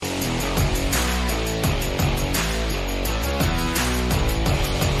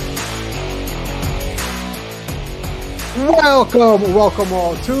Welcome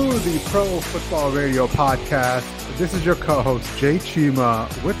all to the Pro Football Radio Podcast. This is your co-host, Jay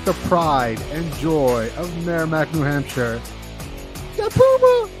Chima, with the pride and joy of Merrimack, New Hampshire. Yeah,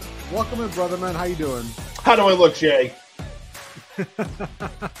 Puma! Welcome in, brother, man. How you doing? How do I look, Jay?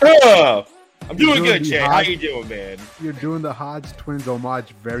 I'm doing good, Jay. How you doing, man? You're doing the Hodge twins homage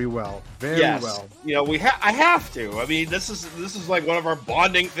very well. Very well. You know, I have to. I mean, this is like one of our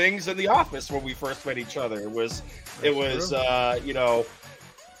bonding things in the office when we first met each other. It was you know,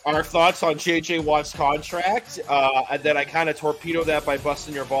 our thoughts on J.J. Watt's contract, and then I kind of torpedoed that by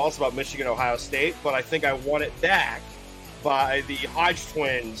busting your balls about Michigan, Ohio State, but I think I won it back by the Hodge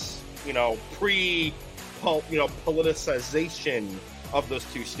twins, you know, politicization of those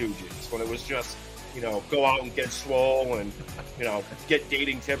two stooges, when it was just, you know, go out and get swole and, you know, get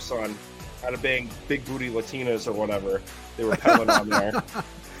dating tips on how to bang big booty Latinas or whatever they were peddling on there.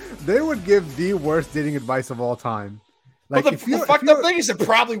 They would give the worst dating advice of all time. Like, the fucked up thing is it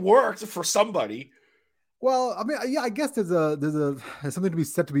probably worked for somebody. Well, I mean, yeah, I guess there's something to be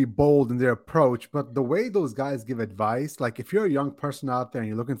said to be bold in their approach, but the way those guys give advice, like if you're a young person out there and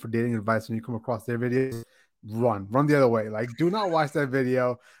you're looking for dating advice and you come across their videos, run the other way. Like, do not watch that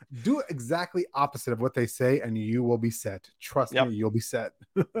video. Do exactly opposite of what they say, and you will be set. Trust me, you'll be set.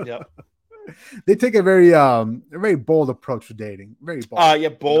 Yep. They take a very bold approach to dating. Very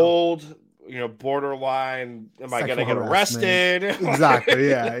bold. Bold. You know, borderline. Am I gonna get arrested? Exactly.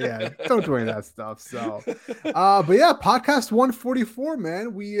 Yeah. Don't do any of that stuff. So, but yeah, podcast 144,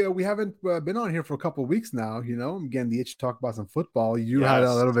 man. We haven't been on here for a couple of weeks now. You know, I'm getting the itch to talk about some football. You had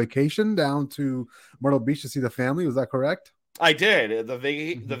a little vacation down to Myrtle Beach to see the family. Was that correct? I did.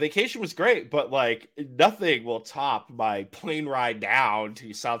 The vacation was great, but like nothing will top my plane ride down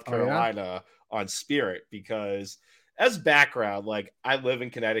to South Carolina on Spirit, because as background, like I live in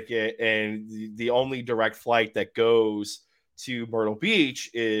Connecticut, and the only direct flight that goes to Myrtle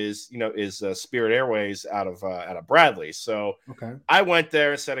Beach is Spirit Airways out of Bradley. So I went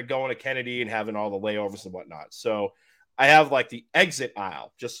there instead of going to Kennedy and having all the layovers and whatnot. So I have like the exit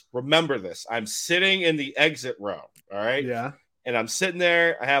aisle. Just remember this. I'm sitting in the exit row. All right. Yeah. And I'm sitting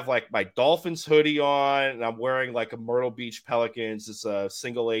there. I have like my Dolphins hoodie on, and I'm wearing like a Myrtle Beach Pelicans. It's a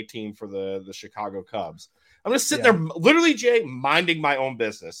single A team for the Chicago Cubs. I'm just sitting there, literally, Jay, minding my own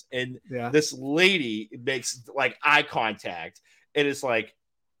business. And this lady makes like eye contact and it's like,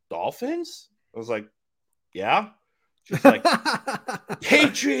 Dolphins? I was like, yeah. She's like,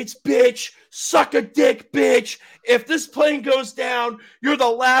 Patriots, bitch, suck a dick, bitch. If this plane goes down, you're the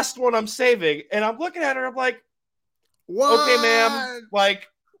last one I'm saving. And I'm looking at her, I'm like, what? Okay, ma'am. Like,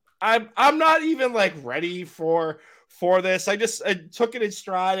 I'm not even like ready for this. I took it in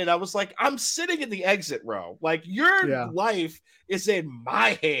stride, and I was like, I'm sitting in the exit row. Like, your life is in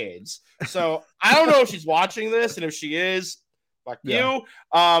my hands. So I don't know if she's watching this, and if she is, fuck you.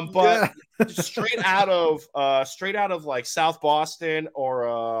 But straight out of like South Boston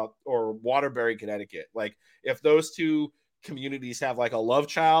or Waterbury, Connecticut. Like, if those two communities have like a love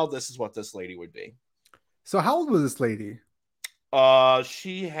child, this is what this lady would be. So how old was this lady?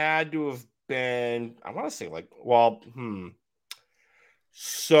 She had to have been, I want to say like, well,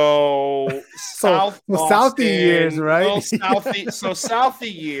 So Southie years, right?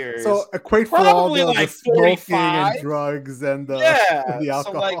 Southie years. So equate for all the, like the smoking and drugs and the alcohol.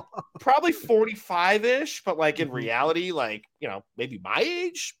 So like probably 45-ish, but like in reality, like, you know, maybe my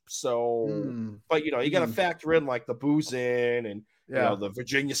age. So, but you know, you got to factor in like the boozing and you know, the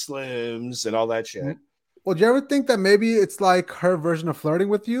Virginia Slims and all that shit. Well, do you ever think that maybe it's like her version of flirting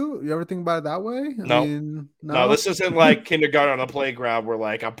with you? You ever think about it that way? No, this isn't like kindergarten on a playground where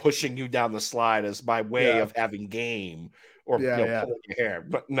like I'm pushing you down the slide as my way of having game or pulling your hair.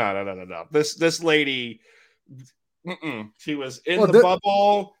 But no. This lady, she was in the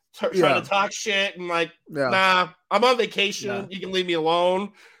bubble trying to talk shit and like, nah, I'm on vacation. Yeah. You can leave me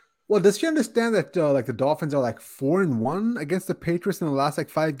alone. Well, does she understand that like the Dolphins are like 4-1 against the Patriots in the last like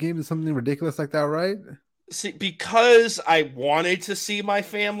 5 games or something ridiculous like that, right? See, because I wanted to see my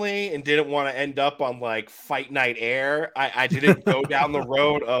family and didn't want to end up on like Fight Night Air, I didn't go down the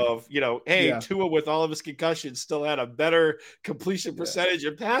road of, you know, hey, Tua with all of his concussions still had a better completion percentage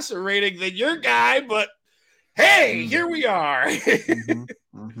and passer rating than your guy, but hey, here we are.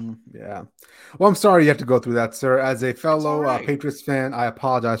 Yeah. Well, I'm sorry you have to go through that, sir. As a fellow Patriots fan, I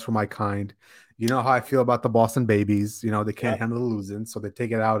apologize for my kind. You know how I feel about the Boston babies. You know, they can't handle the losing, so they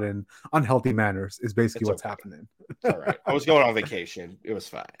take it out in unhealthy manners is basically what's happening. All right. I was going on vacation. It was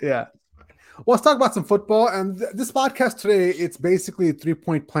fine. Yeah. Well, let's talk about some football. And this podcast today, it's basically a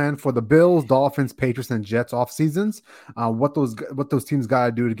 3-point plan for the Bills, Dolphins, Patriots, and Jets off seasons. What those teams got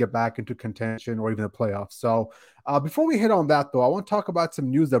to do to get back into contention or even the playoffs. So Before we hit on that, though, I want to talk about some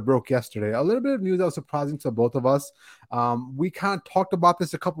news that broke yesterday. A little bit of news that was surprising to both of us. We kind of talked about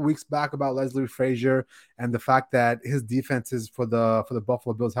this a couple weeks back about Leslie Frazier and the fact that his defenses for the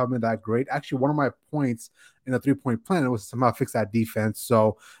Buffalo Bills haven't been that great. Actually, one of my points in the 3-point plan was to somehow fix that defense.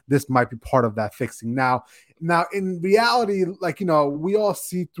 So this might be part of that fixing. Now in reality, like, we all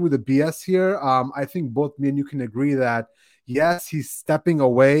see through the BS here. I think both me and you can agree that yes, he's stepping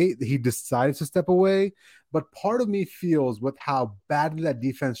away. He decided to step away. But part of me feels with how badly that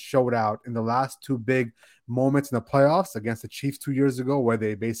defense showed out in the last two big moments in the playoffs against the Chiefs 2 years ago, where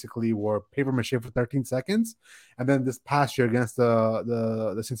they basically were paper mache for 13 seconds. And then this past year against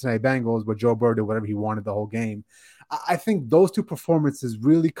the Cincinnati Bengals, where Joe Burrow did whatever he wanted the whole game. I think those two performances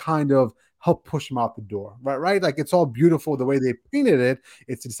really kind of help push him out the door, right? Like, it's all beautiful the way they painted it.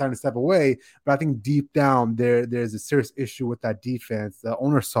 It's deciding to step away, but I think deep down there's a serious issue with that defense. The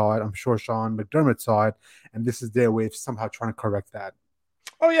owner saw it. I'm sure Sean McDermott saw it, and this is their way of somehow trying to correct that.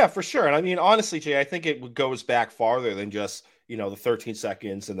 Oh yeah, for sure. And I mean, honestly, Jay, I think it goes back farther than just the 13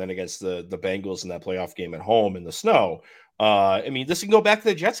 seconds and then against the Bengals in that playoff game at home in the snow. I mean, this can go back to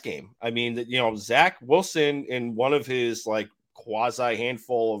the Jets game. I mean, Zach Wilson in one of his like quasi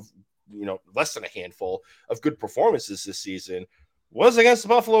handful of less than a handful of good performances this season was against the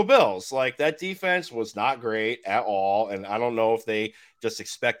Buffalo Bills. Like, that defense was not great at all. And I don't know if they just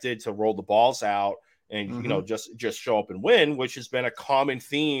expected to roll the balls out and, just show up and win, which has been a common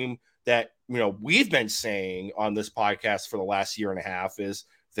theme that, we've been saying on this podcast for the last year and a half. Is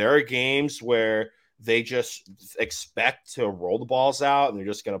there are games where they just expect to roll the balls out and they're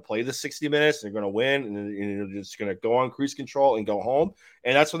just going to play the 60 minutes. And they're going to win and they're just going to go on cruise control and go home.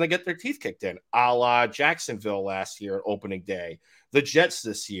 And that's when they get their teeth kicked in, a la Jacksonville last year, opening day, the Jets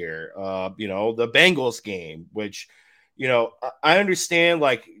this year, the Bengals game, which, I understand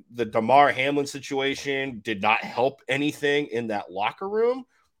like the Damar Hamlin situation did not help anything in that locker room.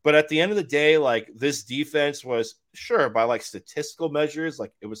 But at the end of the day, like, this defense was, sure, by like statistical measures,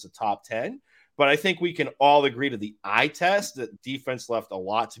 like it was the top 10. But I think we can all agree to the eye test that defense left a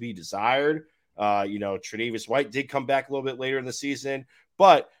lot to be desired. Tre'Davious White did come back a little bit later in the season,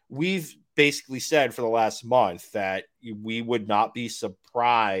 but we've basically said for the last month that we would not be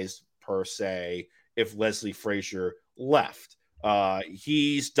surprised per se if Leslie Frazier left.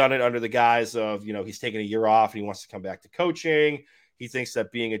 He's done it under the guise of, he's taking a year off and he wants to come back to coaching. He thinks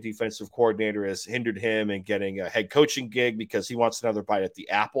that being a defensive coordinator has hindered him in getting a head coaching gig because he wants another bite at the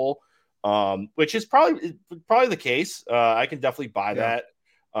apple. Which is probably the case. I can definitely buy that.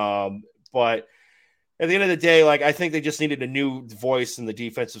 But at the end of the day, like, I think they just needed a new voice in the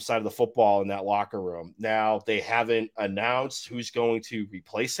defensive side of the football in that locker room. Now, they haven't announced who's going to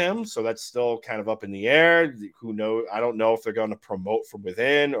replace him, so that's still kind of up in the air. Who knows? I don't know if they're going to promote from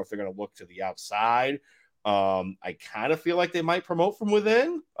within or if they're going to look to the outside. I kind of feel like they might promote from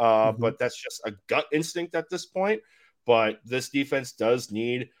within, but that's just a gut instinct at this point. But this defense does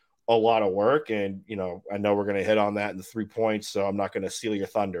need a lot of work, and I know we're going to hit on that in the 3 points, so I'm not going to steal your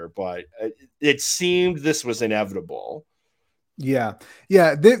thunder, but it seemed this was inevitable. Yeah,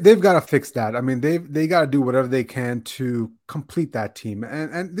 they've got to fix that. I mean, they got to do whatever they can to complete that team,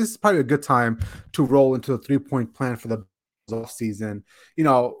 and this is probably a good time to roll into the 3-point plan for the off season.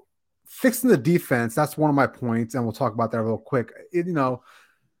 Fixing the defense, that's one of my points, and we'll talk about that real quick.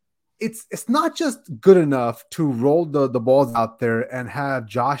 It's not just good enough to roll the balls out there and have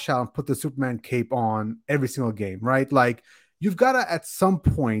Josh Allen put the Superman cape on every single game, right? Like, you've got to at some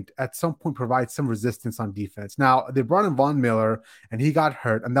point provide some resistance on defense. Now, they brought in Von Miller and he got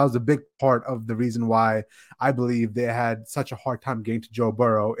hurt, and that was a big part of the reason why I believe they had such a hard time getting to Joe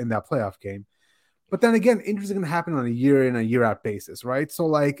Burrow in that playoff game. But then again, injuries are going to happen on a year in, a year out basis, right? So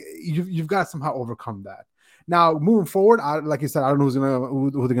like, you've got to somehow overcome that. Now, moving forward, like you said, I don't know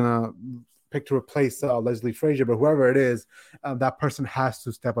who they're gonna pick to replace Leslie Frazier, but whoever it is, that person has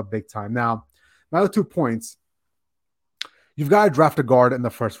to step up big time. Now, my other 2 points: you've got to draft a guard in the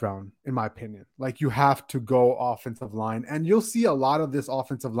first round, in my opinion. Like, you have to go offensive line, and you'll see a lot of this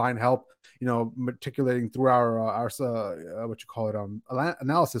offensive line help, matriculating through our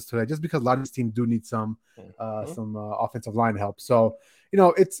analysis today, just because a lot of these teams do need some offensive line help. So,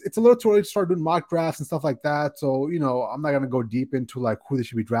 it's a little too early to start doing mock drafts and stuff like that. So, I'm not going to go deep into like who they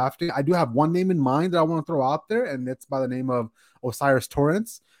should be drafting. I do have one name in mind that I want to throw out there, and it's by the name of Osiris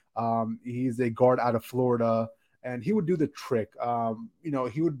Torrance. He's a guard out of Florida, and he would do the trick.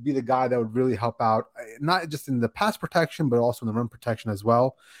 He would be the guy that would really help out, not just in the pass protection, but also in the run protection as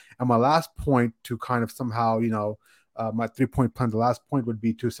well. And my last point to kind of somehow, my 3-point plan, the last point would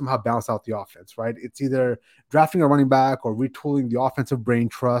be to somehow balance out the offense, right? It's either drafting a running back or retooling the offensive brain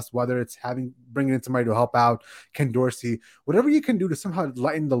trust, whether it's bringing in somebody to help out, Ken Dorsey, whatever you can do to somehow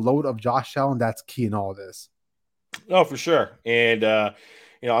lighten the load of Josh Allen, that's key in all this. Oh, for sure. And,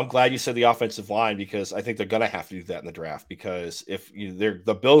 I'm glad you said the offensive line, because I think they're going to have to do that in the draft, because if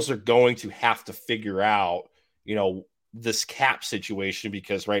the Bills are going to have to figure out, this cap situation,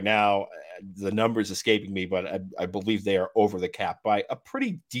 because right now the numbers escaping me, but I believe they are over the cap by a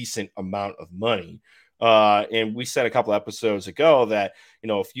pretty decent amount of money. And we said a couple episodes ago that,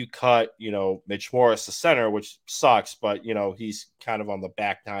 if you cut, Mitch Morris, the center, which sucks, but, he's kind of on the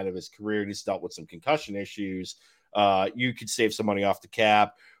back nine of his career and he's dealt with some concussion issues. You could save some money off the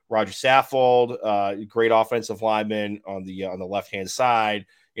cap. Roger Saffold, great offensive lineman on the left-hand side,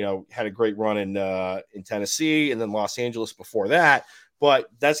 had a great run in Tennessee and then Los Angeles before that. But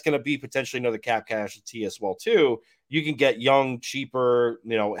that's going to be potentially another cap casualty as well, too. You can get young, cheaper,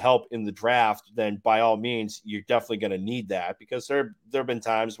 help in the draft, then by all means, you're definitely going to need that, because there have been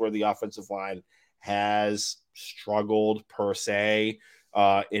times where the offensive line has struggled per se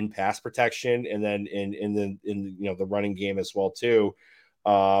in pass protection, and then in the running game as well, too.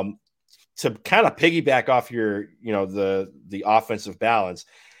 To kind of piggyback off your, the offensive balance,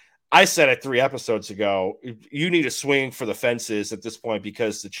 I said it 3 episodes ago, you need to swing for the fences at this point,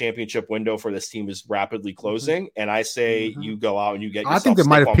 because the championship window for this team is rapidly closing. And I say you go out and you get yourself, I think they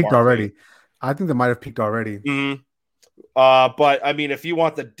might have peaked Barkley. already. Mm-hmm. But I mean, if you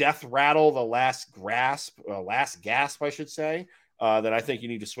want the death rattle, the last gasp, I should say, then I think you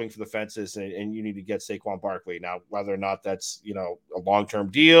need to swing for the fences and you need to get Saquon Barkley. Now, whether or not that's, a long-term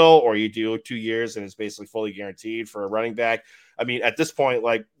deal or you do 2 years and it's basically fully guaranteed for a running back. I mean, at this point,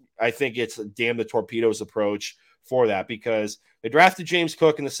 I think it's a damn the torpedoes approach for that, because they drafted James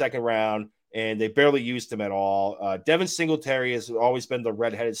Cook in the 2nd round and they barely used him at all. Devin Singletary has always been the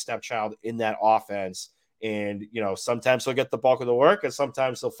redheaded stepchild in that offense. And, sometimes he'll get the bulk of the work and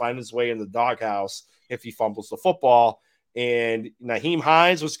sometimes he'll find his way in the doghouse if he fumbles the football. And Nyheim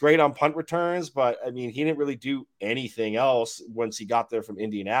Hines was great on punt returns, but I mean, he didn't really do anything else once he got there from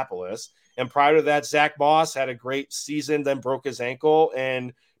Indianapolis. And prior to that, Zach Moss had a great season, then broke his ankle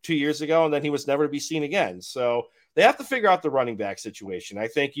 2 years ago, and then he was never to be seen again. So they have to figure out the running back situation. I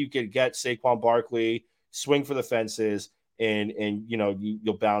think you could get Saquon Barkley, swing for the fences, and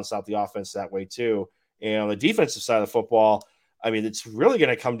you'll balance out the offense that way too. And on the defensive side of the football, I mean, it's really going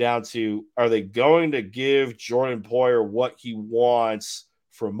to come down to, are they going to give Jordan Poyer what he wants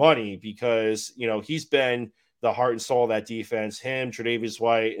for money? Because, he's been the heart and soul of that defense. Him, Tre'Davious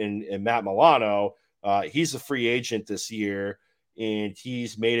White, and Matt Milano. He's a free agent this year, and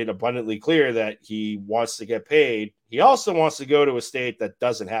he's made it abundantly clear that he wants to get paid. He also wants to go to a state that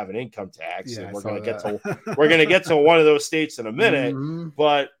doesn't have an income tax. Yeah, and we're going to get to one of those states in a minute. Mm-hmm.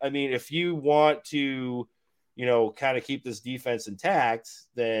 But I mean, if you want to, kind of keep this defense intact,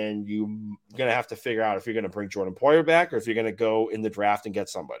 then you're going to have to figure out if you're going to bring Jordan Poyer back or if you're going to go in the draft and get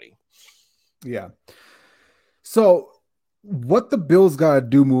somebody. Yeah. So what the Bills got to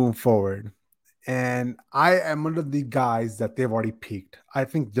do moving forward, and I am under the guise that they've already peaked. I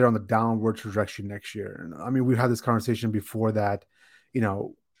think they're on the downward trajectory next year. I mean, we've had this conversation before that,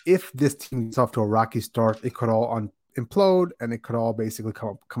 if this team gets off to a rocky start, it could all implode and it could all basically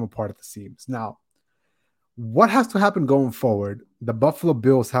come apart at the seams. Now, what has to happen going forward? The Buffalo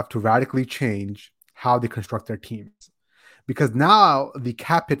Bills have to radically change how they construct their teams, because now the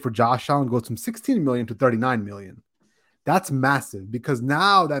cap hit for Josh Allen goes from $16 million to $39 million. That's massive, because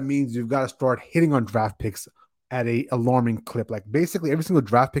now that means you've got to start hitting on draft picks at a alarming clip. Like basically every single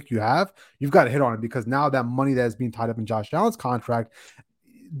draft pick you have, you've got to hit on it, because now that money that is being tied up in Josh Allen's contract,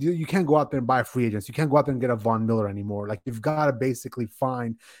 you can't go out there and buy free agents. You can't go out there and get a Von Miller anymore. Like you've got to basically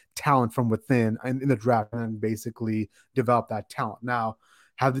find talent from within and in the draft and basically develop that talent. Now,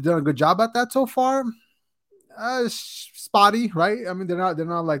 have they done a good job at that so far? Spotty, right? I mean, they're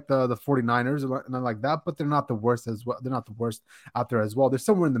not like the 49ers or not like that, but they're not the worst as well. They're not the worst out there as well. They're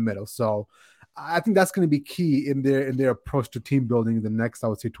somewhere in the middle. So I think that's going to be key in their approach to team building in the next, I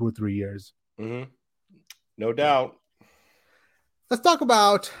would say, 2 or 3 years. Mm-hmm. No doubt. Let's talk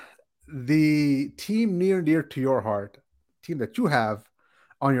about the team near and dear to your heart, team that you have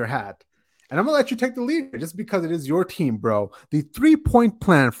on your hat. And I'm going to let you take the lead just because it is your team, bro. The 3-point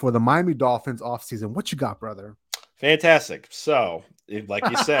plan for the Miami Dolphins offseason. What you got, brother? Fantastic. So, like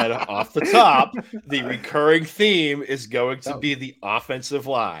you said, off the top, the recurring theme is going to be the offensive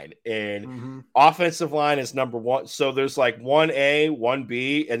line. And offensive line is number one. So there's like 1A,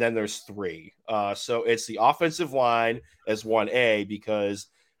 1B, and then there's 3. So it's the offensive line as 1A, because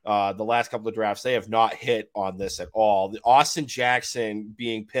the last couple of drafts, they have not hit on this at all. The Austin Jackson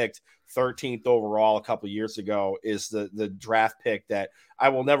being picked 13th overall a couple of years ago is the draft pick that I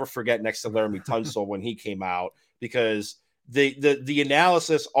will never forget next to Laramie Tunsil when he came out, because the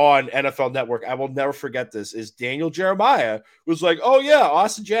analysis on NFL Network, I will never forget this, is Daniel Jeremiah was like, oh yeah,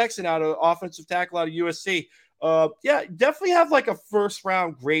 Austin Jackson out of offensive tackle out of USC. Yeah, definitely have like a first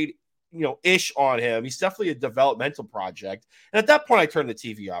round grade, ish on him. He's definitely a developmental project. And at that point, I turned the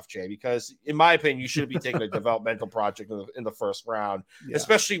TV off, Jay, because in my opinion, you shouldn't be taking a developmental project in the first round,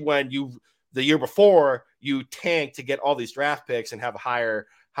 especially when the year before you tanked to get all these draft picks and have a higher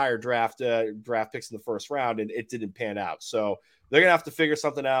draft picks in the first round, and it didn't pan out. So they're gonna have to figure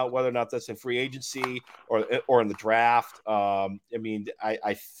something out, whether or not that's in free agency or in the draft. I mean,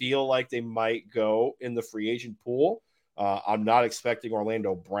 I feel like they might go in the free agent pool. I'm not expecting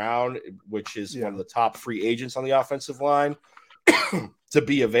Orlando Brown, which is one of the top free agents on the offensive line, to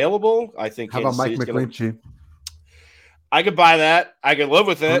be available. I think. How about Mike McGlinchey? I could buy that. I could live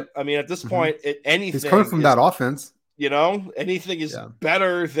with it. I mean, at this point, anything. He's coming from that offense. Anything is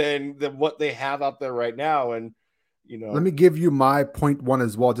better than what they have out there right now. And, let me give you my point one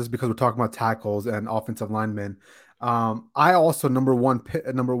as well, just because we're talking about tackles and offensive linemen. I also number one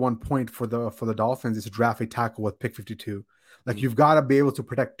point for the Dolphins is to draft a tackle with pick 52. Like, you've got to be able to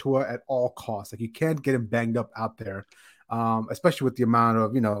protect Tua at all costs. Like, you can't get him banged up out there, especially with the amount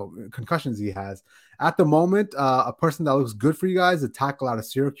of concussions he has. At the moment, a person that looks good for you guys, a tackle out of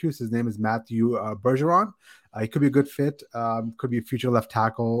Syracuse. His name is Matthew Bergeron. He could be a good fit. Could be a future left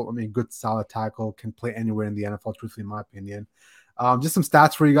tackle. I mean, good solid tackle, can play anywhere in the NFL, truthfully, in my opinion. Just some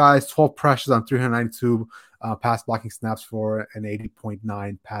stats for you guys: 12 pressures on 392 pass blocking snaps for an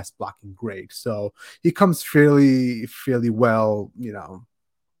 80.9 pass blocking grade. So he comes fairly well,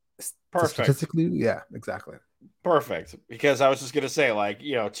 perfect. Statistically, yeah, exactly. Perfect. Because I was just going to say,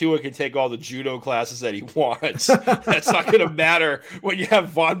 Tua can take all the judo classes that he wants. That's not going to matter when you have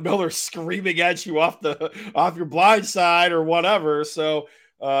Von Miller screaming at you off your blind side or whatever. So,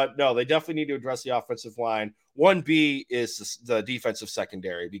 no, they definitely need to address the offensive line. 1B is the defensive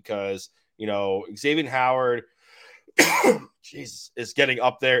secondary, because, Xavier Howard is getting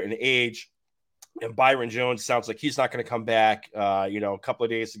up there in age. And Byron Jones sounds like he's not going to come back. A couple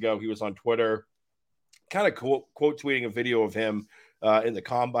of days ago, he was on Twitter, kind of quote tweeting a video of him in the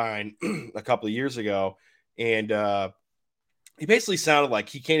combine a couple of years ago. And he basically sounded like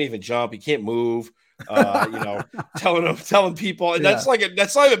he can't even jump. He can't move, telling people. And that's not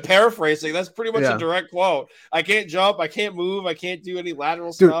even paraphrasing. That's pretty much a direct quote. I can't jump. I can't move. I can't do any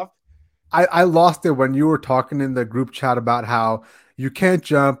lateral stuff. I lost it when you were talking in the group chat about how you can't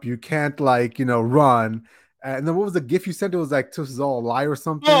jump. You can't run. And then what was the GIF you sent? It was like, this is all a lie or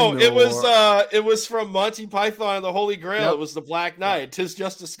something. Oh, it was from Monty Python and the Holy Grail. Yep. It was the Black Knight. 'Tis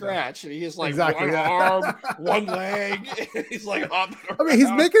just a scratch. And he is like one arm, one leg. He's like hopping around. I mean,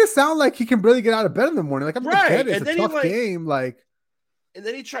 he's making it sound like he can barely get out of bed in the morning. Like, I'm right. It's a tough game. And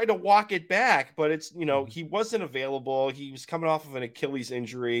then he tried to walk it back, but it's, he wasn't available. He was coming off of an Achilles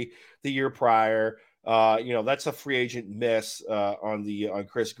injury the year prior. That's a free agent miss on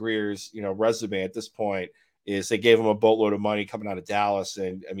Chris Greer's, resume at this point. Is they gave him a boatload of money coming out of Dallas.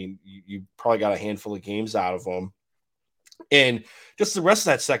 And I mean, you probably got a handful of games out of him. And just the rest of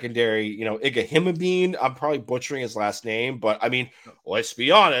that secondary, Igahimabine, I'm probably butchering his last name, but I mean, let's be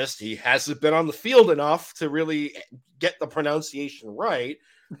honest, he hasn't been on the field enough to really get the pronunciation right.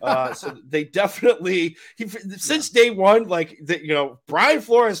 So they definitely, since day one, Brian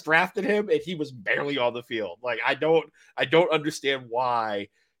Flores drafted him and he was barely on the field. Like, I don't understand why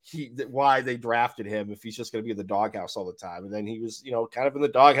they drafted him if he's just going to be in the doghouse all the time. And then he was, kind of in the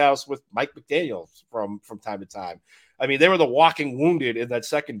doghouse with Mike McDaniel from time to time. I mean, they were the walking wounded in that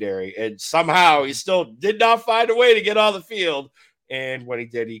secondary, and somehow he still did not find a way to get on the field. And when he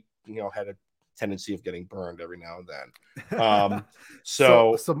did, he, had a tendency of getting burned every now and then.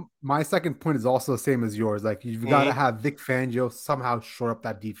 So my second point is also the same as yours. Like, you've got to have Vic Fangio somehow shore up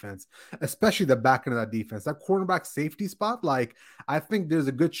that defense, especially the back end of that defense. That cornerback safety spot, I think there's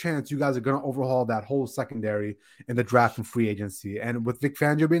a good chance you guys are going to overhaul that whole secondary in the draft and free agency. And with Vic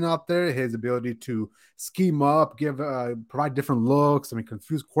Fangio being out there, his ability to scheme up, provide different looks,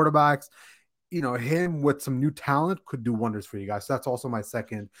 confuse quarterbacks, him with some new talent could do wonders for you guys. So that's also my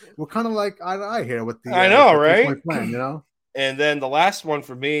second. We're kind of like I hear with the I know, right? Plan, And then the last one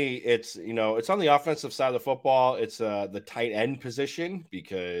for me, it's it's on the offensive side of the football. It's the tight end position,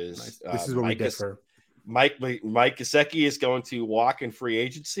 because this is where we differ. Mike Gesicki is going to walk in free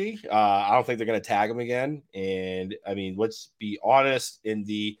agency. I don't think they're going to tag him again. And I mean, let's be honest, in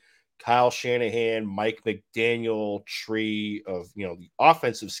the Kyle Shanahan, Mike McDaniel tree of, the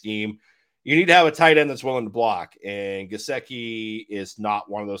offensive scheme, you need to have a tight end that's willing to block. And Gesicki is not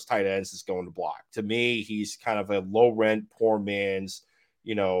one of those tight ends that's going to block. To me, he's kind of a low rent, poor man's,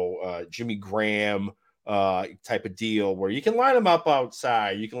 Jimmy Graham type of deal where you can line him up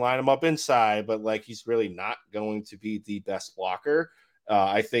outside, you can line him up inside, but like he's really not going to be the best blocker.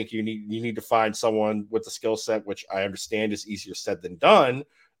 I think you need to find someone with the skill set, which I understand is easier said than done,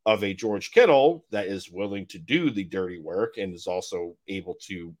 of a George Kittle that is willing to do the dirty work and is also able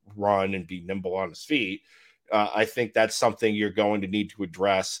to run and be nimble on his feet. I think that's something you're going to need to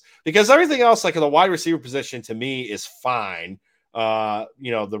address, because everything else, like in the wide receiver position, to me is fine.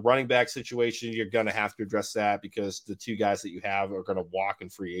 The running back situation, you're going to have to address that because the two guys that you have are going to walk in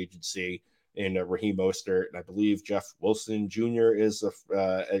free agency in Raheem Mostert, and I believe Jeff Wilson Jr. is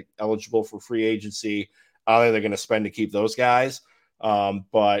eligible for free agency. They're going to spend to keep those guys.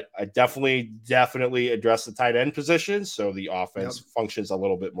 But I definitely address the tight end position so the offense functions a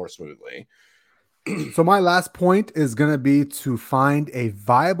little bit more smoothly. So my last point is going to be to find a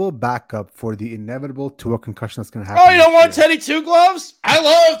viable backup for the inevitable Tua concussion that's going to happen. Oh, you don't want Teddy Two Gloves? I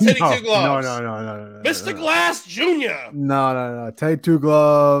love Teddy Two Gloves. No. Mr. Glass Jr. No. Teddy Two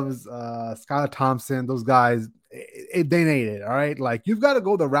Gloves, Skylar Thompson, those guys, they need it, all right? Like, you've got to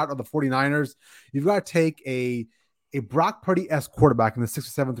go the route of the 49ers. You've got to take a Brock Purdy-esque quarterback in the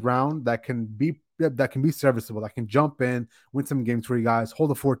 6th or 7th round that can be serviceable, that can jump in, win some games for you guys, hold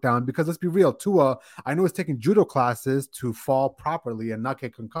the fort down. Because let's be real, Tua, I know he's taking judo classes to fall properly and not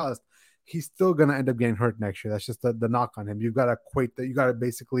get concussed. He's still going to end up getting hurt next year. That's just the knock on him. You've got to equate that. You got to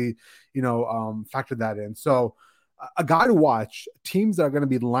basically, factor that in. So a guy to watch, teams that are going to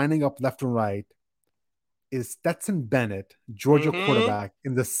be lining up left and right, is Stetson Bennett, Georgia quarterback,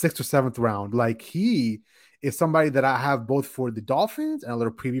 in the 6th or 7th round. Like, he is somebody that I have both for the Dolphins and a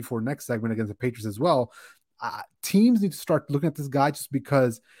little preview for next segment against the Patriots as well. Teams need to start looking at this guy just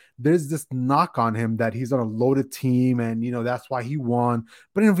because there's this knock on him that he's on a loaded team and, that's why he won.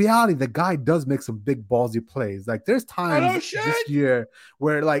 But in reality, the guy does make some big ballsy plays. Like, there's times this year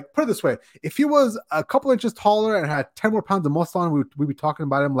where, like, put it this way, if he was a couple inches taller and had 10 more pounds of muscle on, we'd be talking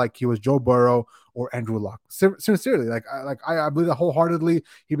about him like he was Joe Burrow or Andrew Luck. Sincerely, I believe that wholeheartedly.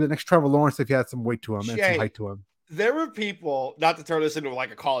 He'd be the next Trevor Lawrence if he had some weight to him and some height to him. There were people, not to turn this into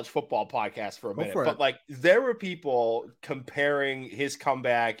like a college football podcast for a minute, but like there were people comparing his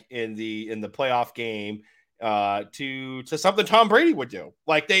comeback in the playoff game to something Tom Brady would do.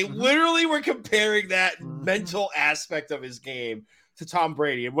 Like, they literally were comparing that mental aspect of his game to Tom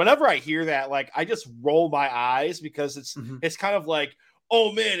Brady. And whenever I hear that, like, I just roll my eyes because it's kind of like,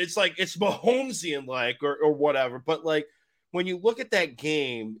 oh man, it's like it's Mahomesian like or whatever. But like, when you look at that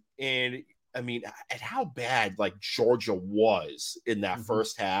game and at how bad like Georgia was in that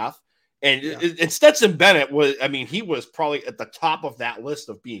first half, and Stetson Bennett was, he was probably at the top of that list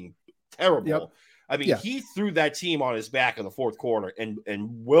of being terrible. He threw that team on his back in the fourth quarter and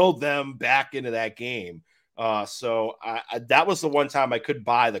willed them back into that game. So that was the one time I could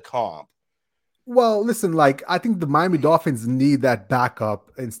buy the comp. Well, listen, like, I think the Miami Dolphins need that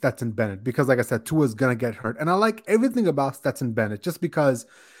backup in Stetson Bennett because, like I said, Tua's going to get hurt. And I like everything about Stetson Bennett just because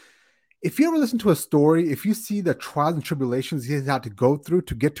if you ever listen to a story, if you see the trials and tribulations he's had to go through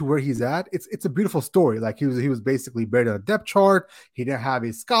to get to where he's at, it's a beautiful story. Like, he was basically buried on a depth chart. He didn't have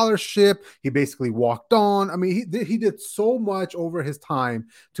a scholarship. He basically walked on. He did so much over his time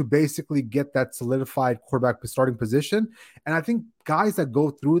to basically get that solidified quarterback starting position. And I think guys that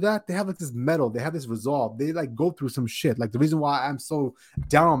go through that, they have like this mettle, they have this resolve. They like go through some shit. Like, the reason why I'm so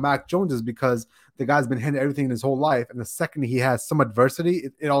down on Mac Jones is because the guy's been handed everything in his whole life, and the second he has some adversity,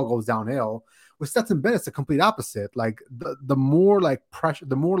 it all goes downhill. With Stetson Bennett, it's the complete opposite. Like, the more like pressure,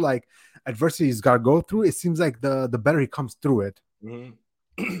 the more like adversity he's got to go through, it seems like the better he comes through it.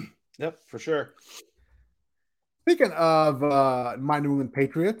 Yep, for sure. Speaking of my New England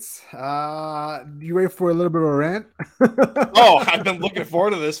Patriots, you ready for a little bit of a rant? Oh, I've been looking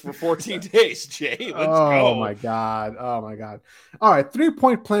forward to this for 14 days, Jay. Let's go. Oh my God. All right,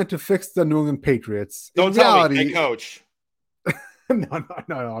 3-point plan to fix the New England Patriots. Don't tell me, hey, coach. No,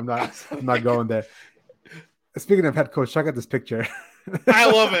 I'm not going there. Speaking of head coach, check out this picture.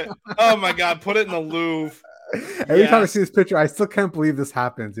 I love it. Oh my God, put it in the Louvre. Every time I see this picture, I still can't believe this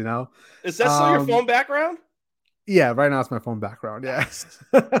happens, Is that still your phone background? Yeah, right now it's my phone background. Yes.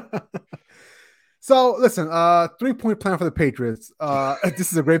 So listen, 3-point plan for the Patriots.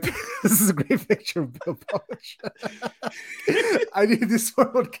 This is a great picture of Bill Belichick. I need this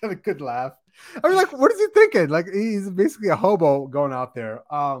one kind of good laugh. Like, what is he thinking? Like, he's basically a hobo going out there.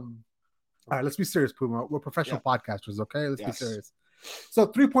 All right, let's be serious, Puma. We're professional podcasters, okay? Let's be serious. So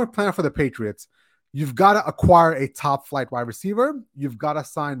 3-point plan for the Patriots. You've got to acquire a top flight wide receiver. You've got to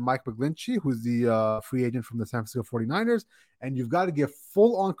sign Mike McGlinchey, who's the free agent from the San Francisco 49ers. And you've got to give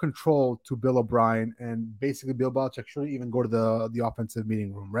full on control to Bill O'Brien, and basically Bill Belichick shouldn't even go to the offensive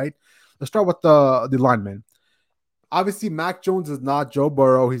meeting room, right? Let's start with the linemen. Obviously, Mac Jones is not Joe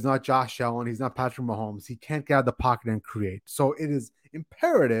Burrow. He's not Josh Allen. He's not Patrick Mahomes. He can't get out of the pocket and create. So it is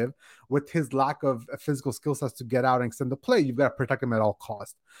imperative, with his lack of physical skill sets, to get out and extend the play. You've got to protect him at all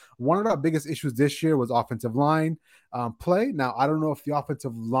costs. One of our biggest issues this year was offensive line play. Now, I don't know if the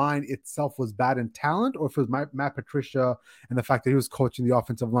offensive line itself was bad in talent, or if it was Matt Patricia and the fact that he was coaching the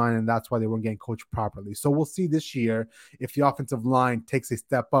offensive line, and that's why they weren't getting coached properly. So we'll see this year if the offensive line takes a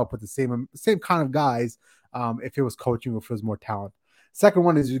step up with the same kind of guys, if it was coaching or if it was more talent. Second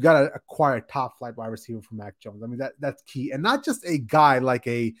one is you got to acquire a top flight wide receiver from Mac Jones. I mean, that's key. And not just a guy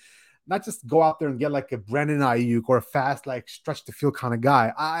not just go out there and get like a Brandon Ayuk or a fast, like stretch the field kind of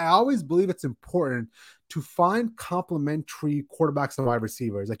guy. I always believe it's important to find complementary quarterbacks and wide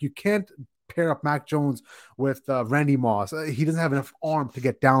receivers. Like, you can't pair up Mac Jones with Randy Moss. He doesn't have enough arm to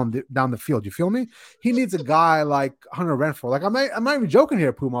get down the field. You feel me? He needs a guy like Hunter Renfrow. Like, I'm not even joking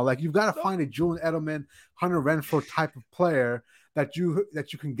here, Puma. Like, you've got to find a Julian Edelman, Hunter Renfrow type of player that you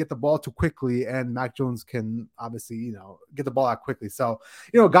can get the ball to quickly, and Mac Jones can obviously, get the ball out quickly. So,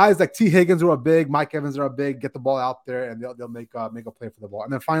 guys like T. Higgins are big, Mike Evans are big, get the ball out there, and they'll make a play for the ball.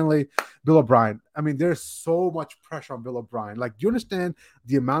 And then finally, Bill O'Brien. I mean, there's so much pressure on Bill O'Brien. Like, do you understand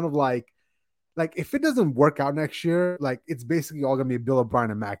the amount of like if it doesn't work out next year, like, it's basically all gonna be Bill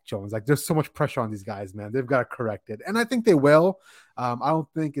O'Brien and Mac Jones. Like, there's so much pressure on these guys, man. They've got to correct it, and I think they will. I don't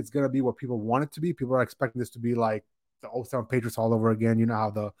think it's gonna be what people want it to be. People are expecting this to be like the 07 Patriots all over again. You know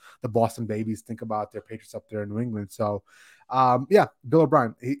how the Boston babies think about their Patriots up there in New England. So, Bill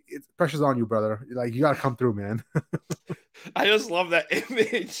O'Brien, pressure's on you, brother. Like, you got to come through, man. I just love that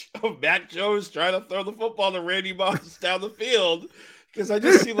image of Mac Jones trying to throw the football to Randy Moss down the field. Because I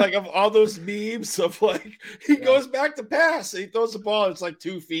just see of all those memes of he goes back to pass and he throws the ball. And it's like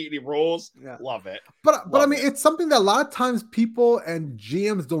 2 feet and he rolls. Yeah. Love it. But I mean, it's something that a lot of times people and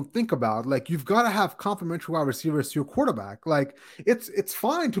GMs don't think about. Like, you've got to have complementary wide receivers to your quarterback. Like, it's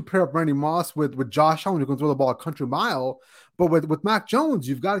fine to pair up Randy Moss with Josh Allen, who can throw the ball a country mile. But with Mac Jones,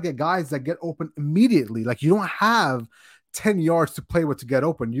 you've got to get guys that get open immediately. Like, you don't have 10 yards to play with to get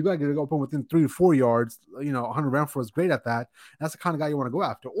open. You got to get open within 3 to 4 yards. Hunter Renfrow is great at that. That's the kind of guy you want to go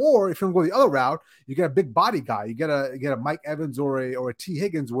after. Or if you want to go the other route, you get a big body guy. You get a Mike Evans or a T.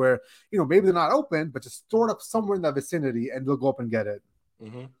 Higgins where, maybe they're not open, but just store it up somewhere in that vicinity and they'll go up and get it.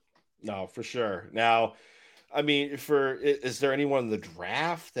 Mm-hmm. No, for sure. Now, I mean, is there anyone in the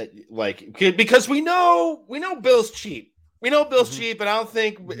draft that because we know Bill's cheap. We know Bill's cheap, and I don't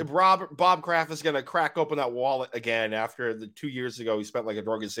think Bob Kraft is going to crack open that wallet again after the 2 years ago he spent like a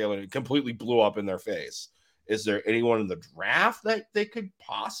drug dealer and it completely blew up in their face. Is there anyone in the draft that they could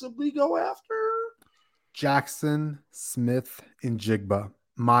possibly go after? Jackson Smith-Njigba,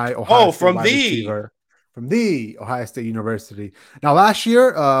 my Ohio State wide receiver from the Ohio State University. Now, last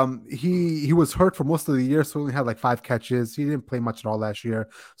year, he was hurt for most of the year, so he only had like 5 catches. He didn't play much at all last year.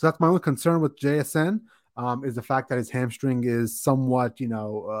 So that's my only concern with JSN. Is the fact that his hamstring is somewhat,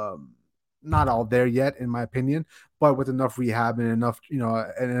 not all there yet, in my opinion, but with enough rehab and enough, an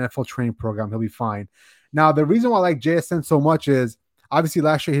NFL training program, he'll be fine. Now, the reason why I like JSN so much is obviously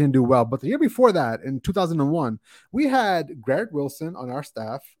last year he didn't do well, but the year before that, in 2001, we had Garrett Wilson on our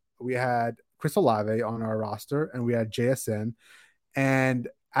staff, we had Chris Olave on our roster, and we had JSN. And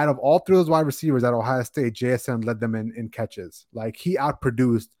out of all 3 of those wide receivers at Ohio State, JSN led them in catches. Like, he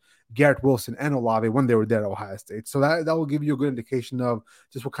outproduced Garrett Wilson and Olave when they were there at Ohio State. So that will give you a good indication of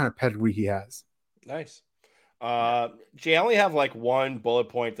just what kind of pedigree he has. Nice. Jay, I only have like one bullet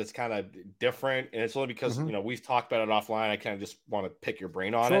point that's kind of different, and it's only because we've talked about it offline. I kind of just want to pick your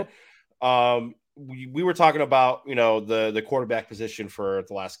brain on it. We were talking about the quarterback position for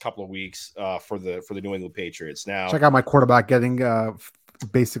the last couple of weeks for the New England Patriots. Now, check out my quarterback getting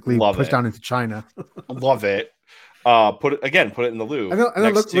basically pushed down into China. Love it. Put it in the Louvre. Look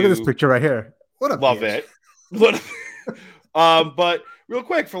at this picture right here. What a love it. But real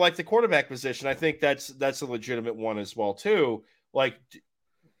quick, for like the quarterback position, I think that's a legitimate one as well too. Like,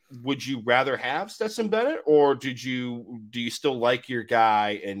 would you rather have Stetson Bennett, or do you still like your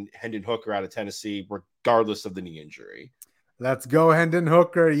guy and Hendon Hooker out of Tennessee, regardless of the knee injury? Let's go, Hendon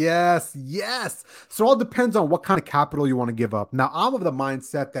Hooker. Yes. So it all depends on what kind of capital you want to give up. Now, I'm of the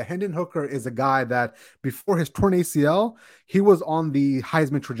mindset that Hendon Hooker is a guy that before his torn ACL, he was on the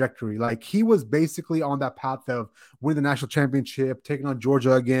Heisman trajectory. Like, he was basically on that path of winning the national championship, taking on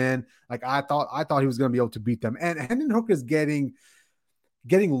Georgia again. Like, I thought he was going to be able to beat them. And Hendon Hooker is getting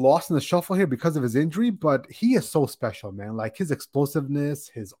getting lost in the shuffle here because of his injury, but he is so special, man. Like his explosiveness,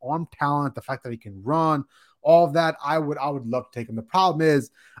 his arm talent, the fact that he can run, all of that, I would love to take him. The problem is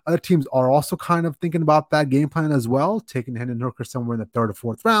other teams are also kind of thinking about that game plan as well, taking Hendon Hooker somewhere in the third or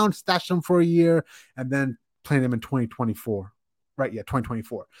fourth round, stash him for a year, and then playing him in 2024. Right, yeah,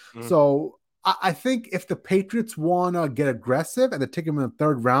 2024. Mm. So I think if the Patriots want to get aggressive and they take him in the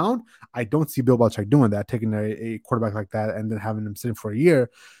third round, I don't see Bill Belichick doing that, taking a quarterback like that and then having him sitting for a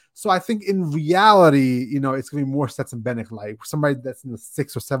year. So I think in reality, it's going to be more Stetson Bennett, like somebody that's in the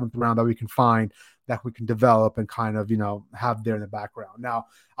 6th or 7th round that we can find that we can develop and kind of, have there in the background. Now,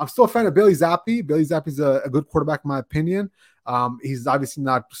 I'm still a fan of Bailey Zappi. Bailey Zappi's a good quarterback, in my opinion. He's obviously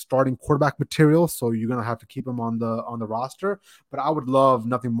not starting quarterback material, so you're gonna have to keep him on the roster. But I would love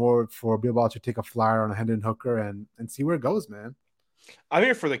nothing more for Bill Belichick to take a flyer on a Hendon Hooker and see where it goes, man. I'm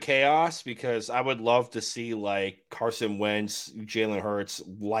here for the chaos because I would love to see like Carson Wentz, Jalen Hurts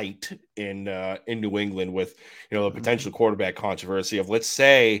light in New England with the potential quarterback controversy of let's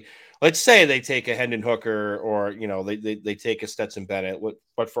say they take a Hendon Hooker or they take a Stetson Bennett,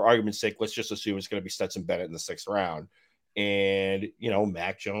 but for argument's sake, let's just assume it's going to be Stetson Bennett in the 6th round. And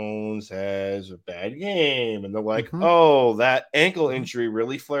Mac Jones has a bad game, and they're like, oh, that ankle injury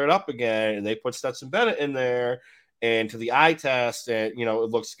really flared up again, and they put Stetson Bennett in there, and to the eye test, and it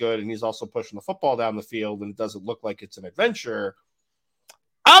looks good, and he's also pushing the football down the field, and it doesn't look like it's an adventure.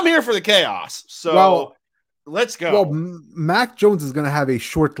 I'm here for the chaos, so let's go. Well, Mac Jones is going to have a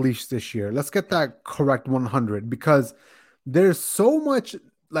short leash this year. Let's get that correct 100 because there's so much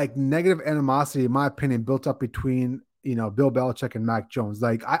like negative animosity, in my opinion, built up between Bill Belichick and Mac Jones.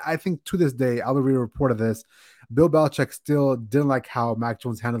 Like I think to this day, I will read a report of this. Bill Belichick still didn't like how Mac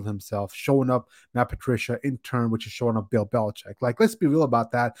Jones handled himself, showing up Matt Patricia in turn, which is showing up Bill Belichick. Like, let's be real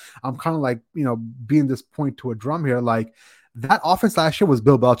about that. I'm kind of like, being this point to a drum here. Like that offense last year was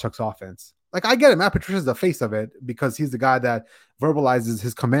Bill Belichick's offense. Like, I get it. Matt Patricia's the face of it because he's the guy that verbalizes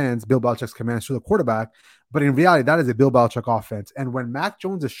his commands, Bill Belichick's commands to the quarterback. But in reality, that is a Bill Belichick offense. And when Mac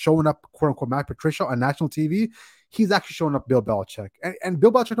Jones is showing up, quote unquote, Matt Patricia on national TV, he's actually showing up Bill Belichick. And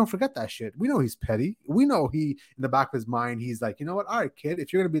Bill Belichick, don't forget that shit. We know he's petty. We know in the back of his mind, he's like, you know what? All right, kid,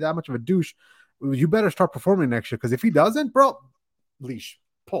 if you're going to be that much of a douche, you better start performing next year. Because if he doesn't, bro, leash,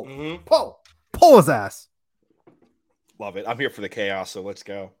 pull his ass. Love it. I'm here for the chaos, so let's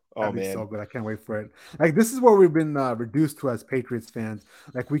go. Oh, That'd be man, so good. I can't wait for it. Like, this is where we've been reduced to as Patriots fans.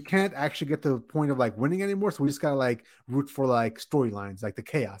 Like, we can't actually get to the point of like winning anymore. So we just gotta like root for like storylines, like the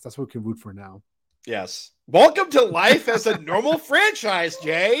chaos. That's what we can root for now. Yes. Welcome to life as a normal franchise,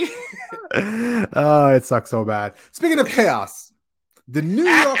 Jay. Oh, it sucks so bad. Speaking of chaos, the New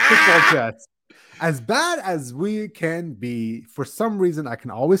York Football Jets, as bad as we can be, for some reason, I can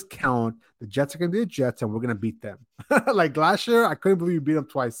always count the Jets are going to be the Jets and we're going to beat them. Like last year, I couldn't believe we beat them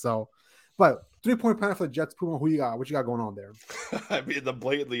twice. So, but 3-point plan for the Jets. Puma, who you got? What you got going on there? I mean, the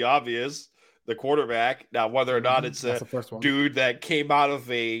blatantly obvious, the quarterback. Now, whether or not it's a dude that came out of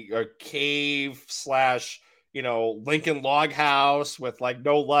a cave / Lincoln log house with like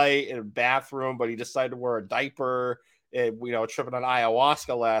no light and a bathroom, but he decided to wear a diaper and, tripping on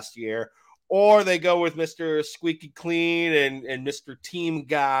ayahuasca last year. Or they go with Mr. Squeaky Clean and Mr. Team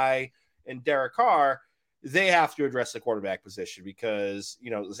Guy and Derek Carr. They have to address the quarterback position because,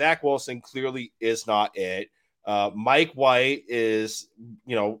 Zach Wilson clearly is not it. Mike White is,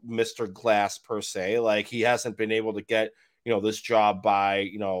 Mr. Glass per se. Like he hasn't been able to get, this job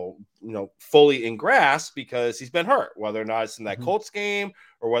by, fully in grasp because he's been hurt, whether or not it's in that Colts game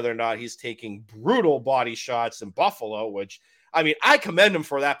or whether or not he's taking brutal body shots in Buffalo, which, I mean, I commend him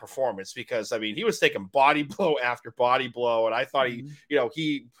for that performance because, I mean, he was taking body blow after body blow. And I thought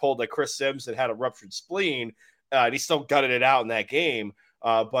he pulled a Chris Sims and had a ruptured spleen. And he still gutted it out in that game.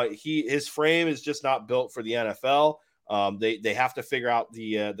 But his frame is just not built for the NFL. They have to figure out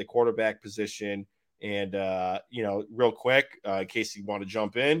the quarterback position. And, real quick, in case you want to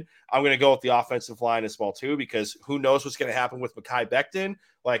jump in, I'm going to go with the offensive line as well, too, because who knows what's going to happen with Mekhi Becton.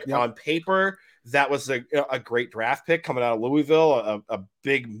 Like on paper, that was a great draft pick coming out of Louisville, a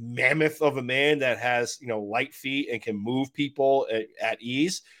big mammoth of a man that has, light feet and can move people at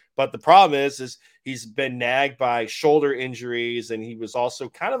ease. But the problem is he's been nagged by shoulder injuries, and he was also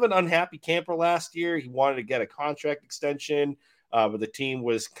kind of an unhappy camper last year. He wanted to get a contract extension, but the team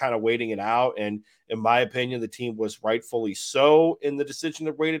was kind of waiting it out. And in my opinion, the team was rightfully so in the decision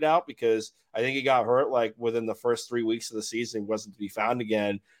to wait it out because I think he got hurt like within the first 3 weeks of the season, wasn't to be found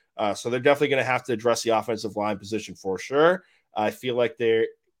again. So they're definitely going to have to address the offensive line position for sure. I feel like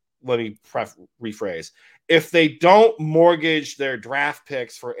let me rephrase. If they don't mortgage their draft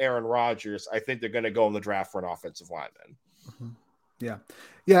picks for Aaron Rodgers, I think they're going to go in the draft for an offensive lineman. Yeah.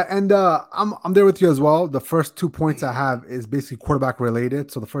 Yeah, and I'm there with you as well. The first 2 points I have is basically quarterback related.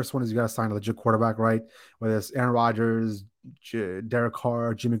 So the first one is you got to sign a legit quarterback, right? Whether it's Aaron Rodgers, Derek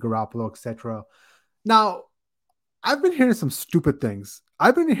Carr, Jimmy Garoppolo, etc. Now, I've been hearing some stupid things.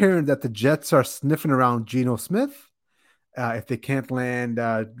 I've been hearing that the Jets are sniffing around Geno Smith if they can't land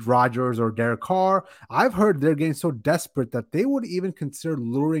Rodgers or Derek Carr. I've heard they're getting so desperate that they would even consider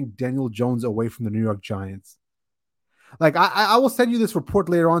luring Daniel Jones away from the New York Giants. Like I will send you this report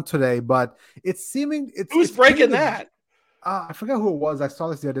later on today, but it's seeming Who's it's painting breaking the that? I forget who it was. I saw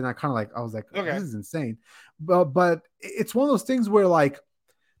this the other day, and I was like, Okay. this is insane. But it's one of those things where like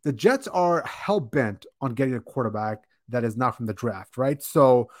the Jets are hell bent on getting a quarterback that is not from the draft, right?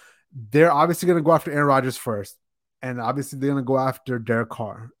 So they're obviously going to go after Aaron Rodgers first, and obviously they're going to go after Derek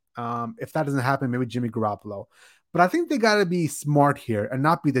Carr. If that doesn't happen, maybe Jimmy Garoppolo. But I think they got to be smart here and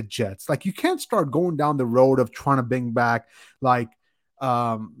not be the Jets. Like you can't start going down the road of trying to bring back like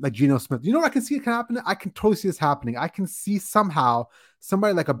Geno Smith. You know what I can see it can happen? I can totally see this happening. I can see somehow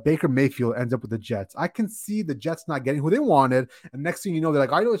somebody like a Baker Mayfield ends up with the Jets. I can see the Jets not getting who they wanted. And next thing you know, they're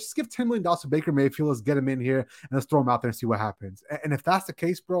like, all right, let's just give $10 million to Baker Mayfield. Let's get him in here and let's throw him out there and see what happens. And if that's the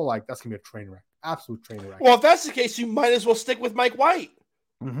case, bro, like that's going to be a train wreck. Absolute train wreck. Well, if that's the case, you might as well stick with Mike White.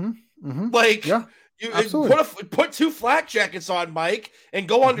 Mm-hmm. Mm-hmm. Like, yeah, you absolutely. put two flak jackets on Mike and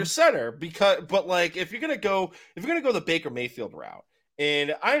go under center but like if you're gonna go the Baker Mayfield route,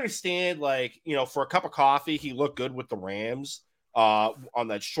 and I understand like for a cup of coffee he looked good with the Rams on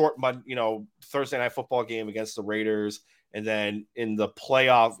that short Thursday night football game against the Raiders, and then in the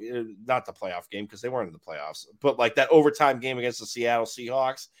playoff, not the playoff game because they weren't in the playoffs, but like that overtime game against the Seattle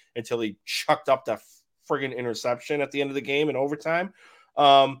Seahawks until he chucked up that friggin' interception at the end of the game in overtime.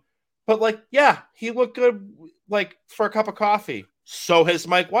 But like, yeah, he looked good like for a cup of coffee. So has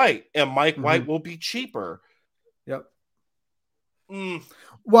Mike White, and Mike White will be cheaper. Yep. Mm.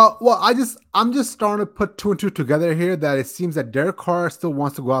 Well, I'm just starting to put two and two together here. That it seems that Derek Carr still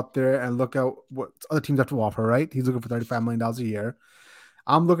wants to go out there and look at what other teams have to offer. Right? He's looking for $35 million a year.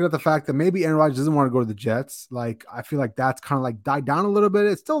 I'm looking at the fact that maybe Aaron Rodgers doesn't want to go to the Jets. Like, I feel like that's kind of like died down a little bit.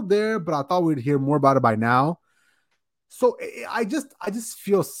 It's still there, but I thought we'd hear more about it by now. So I just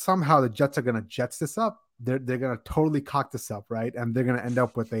feel somehow the Jets are gonna Jets this up. They're gonna totally cock this up, right? And they're gonna end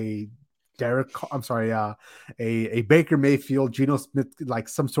up with a Baker Mayfield, Geno Smith, like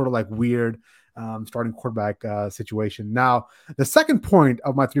some sort of like weird starting quarterback situation. Now, the second point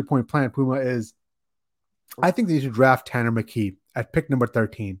of my 3-point plan, Puma, is I think they should draft Tanner McKee at pick number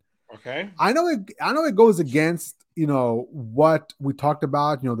 13. Okay. I know it goes against what we talked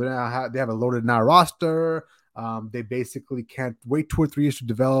about. They have a loaded now roster. They basically can't wait 2 or 3 years to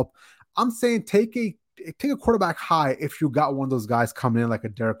develop. I'm saying take a quarterback high if you got one of those guys coming in like a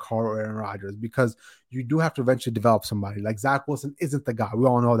Derek Carr or Aaron Rodgers, because you do have to eventually develop somebody. Like Zach Wilson isn't the guy. We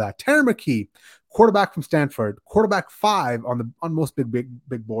all know that. Tanner McKee, quarterback from Stanford, quarterback 5 on most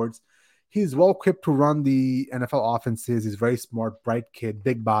big boards. He's well equipped to run the NFL offenses. He's very smart, bright kid,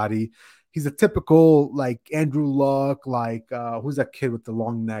 big body. He's a typical like Andrew Luck, like who's that kid with the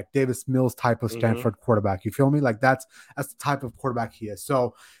long neck, Davis Mills type of Stanford quarterback. You feel me? Like that's the type of quarterback he is.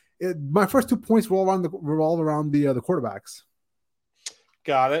 So my first 2 points revolve around the quarterbacks.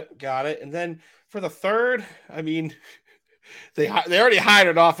 Got it. And then for the third, I mean, they already hired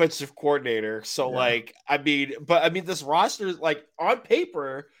an offensive coordinator. So this roster, like on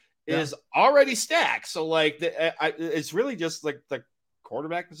paper, is already stacked. So like it's really just like the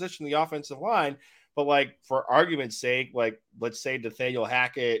quarterback position, the offensive line. But like for argument's sake, like let's say Nathaniel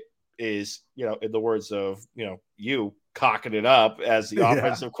Hackett is, in the words of you cocking it up as the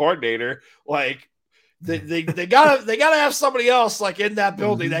offensive coordinator, like they gotta have somebody else like in that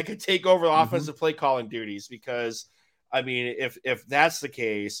building that could take over the offensive play calling duties, because I mean if that's the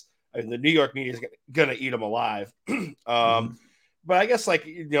case, I mean, the New York media is gonna eat them alive. But I guess like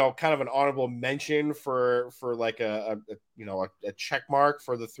kind of an honorable mention for like a check mark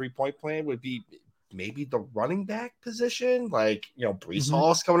for the 3-point plan would be maybe the running back position. Like Breece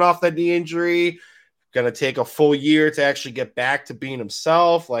Hall's coming off that knee injury, gonna take a full year to actually get back to being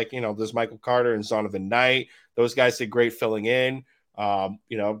himself. Like there's Michael Carter and Zonovan Knight. Those guys did great filling in.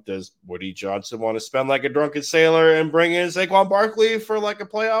 Does Woody Johnson want to spend like a drunken sailor and bring in Saquon Barkley for like a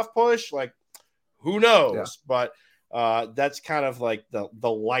playoff push? Like who knows? But that's kind of like the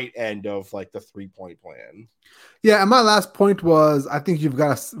light end of like the 3-point plan. Yeah, and my last point was I think you've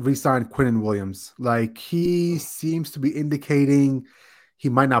got to re-sign Quinnen Williams. Like he seems to be indicating he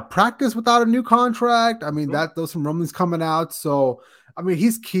might not practice without a new contract. I mean, those some rumblings coming out. So I mean,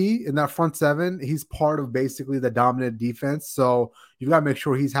 he's key in that front seven. He's part of basically the dominant defense. So you got to make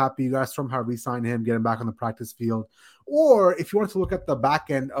sure he's happy. You got to somehow re-sign him, get him back on the practice field. Or if you want to look at the back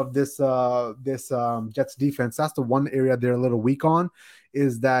end of this Jets defense, that's the one area they're a little weak on,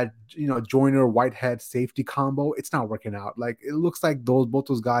 is that Joyner Whitehead safety combo. It's not working out. Like, it looks like both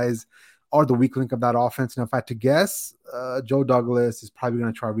those guys are the weak link of that offense. And if I had to guess, Joe Douglas is probably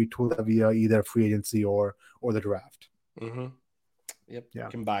going to try to retool that via either free agency or the draft. Mm-hmm. Yep, yeah,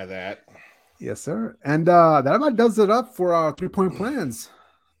 can buy that. Yes, sir. And that about does it up for our 3-point plans.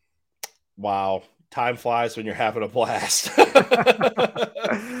 Wow. Time flies when you're having a blast. Do you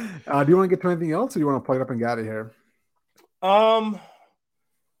want to get to anything else, or do you want to plug it up and get out of here? I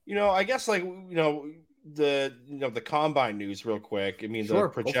guess the combine news real quick. I mean, Sure,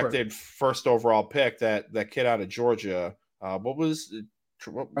 the projected first overall pick, that kid out of Georgia. What was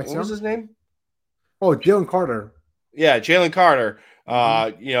his name? Oh, Jalen Carter. Yeah, Jalen Carter.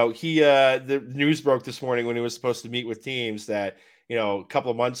 The news broke this morning when he was supposed to meet with teams that, a couple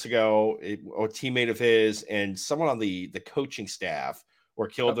of months ago, a teammate of his and someone on the coaching staff were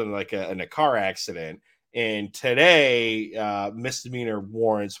killed in a car accident. And today, misdemeanor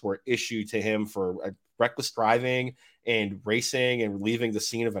warrants were issued to him for reckless driving and racing and leaving the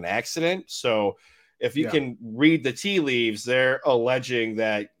scene of an accident. So if you can read the tea leaves, they're alleging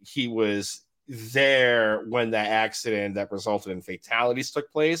that he was there when that accident that resulted in fatalities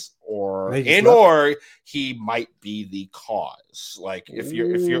took place, or he might be the cause. Like if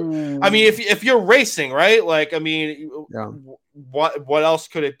you're racing, right? Like, I mean, what else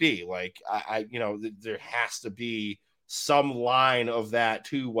could it be? Like, there has to be some line of that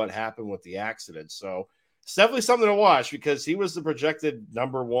to what happened with the accident. So it's definitely something to watch, because he was the projected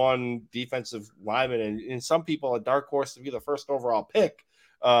number one defensive lineman, and some people a dark horse to be the first overall pick.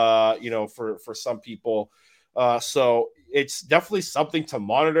 For some people. So it's definitely something to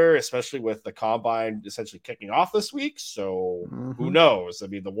monitor, especially with the combine essentially kicking off this week. So who knows? I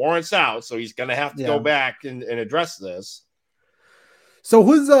mean, the warrant's out, so he's going to have to go back and address this. So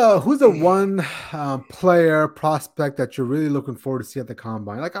who's the one player prospect that you're really looking forward to see at the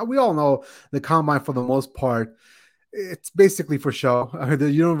combine? Like, we all know the combine, for the most part, it's basically for show. I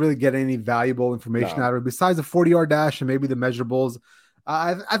mean, you don't really get any valuable information out of it besides the 40-yard dash and maybe the measurables.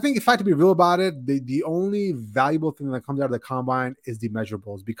 I think if I had to be real about it, the only valuable thing that comes out of the combine is the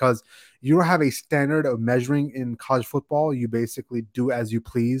measurables, because you don't have a standard of measuring in college football. You basically do as you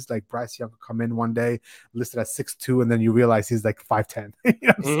please. Like, Bryce Young could come in one day listed at 6'2", and then you realize he's like 5'10". You know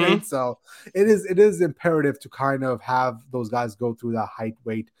what I'm saying? So it is imperative to kind of have those guys go through that height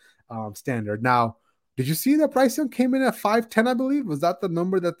weight standard. Now, did you see that Bryce Young came in at 5'10", I believe? Was that the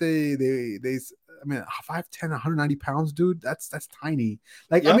number that they I mean, 5'10", 190 pounds, dude, that's tiny.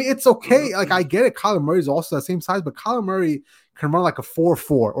 Like, I mean, it's okay. Like, I get it. Kyler Murray's also the same size, but Kyler Murray can run like a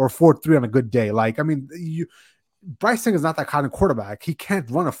 4.4 or 4.3 on a good day. Like, I mean, Bryce Young is not that kind of quarterback. He can't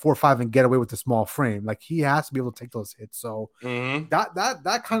run a 4.5 and get away with a small frame. Like, he has to be able to take those hits. So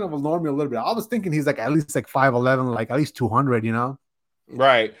that kind of alarmed me a little bit. I was thinking he's like at least like 5'11", like at least 200,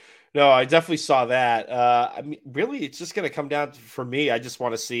 Right. No, I definitely saw that. I mean, really, it's just going to come down to, for me, I just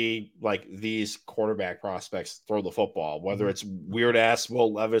want to see like these quarterback prospects throw the football, whether it's weird ass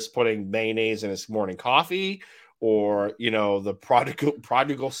Will Levis putting mayonnaise in his morning coffee, or, the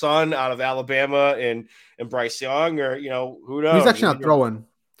prodigal son out of Alabama and Bryce Young, or, who knows? He's actually not throwing.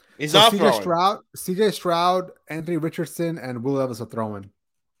 He's not throwing. CJ Stroud, Anthony Richardson, and Will Levis are throwing.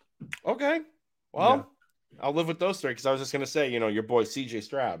 Okay. Well, I'll live with those three, because I was just going to say, your boy CJ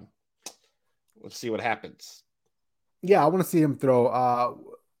Stroud. Let's see what happens. Yeah, I want to see him throw.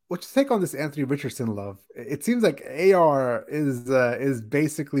 What's your take on this Anthony Richardson love? It seems like AR is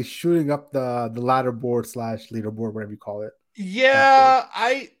basically shooting up the ladder board / leaderboard, whatever you call it. Yeah,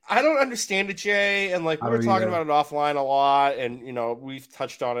 I don't understand it, Jay. And like, we were talking about it offline a lot, and we've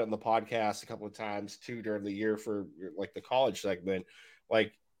touched on it in the podcast a couple of times too during the year for like the college segment.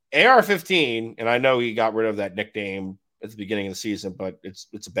 Like, AR-15, and I know he got rid of that nickname at the beginning of the season, but it's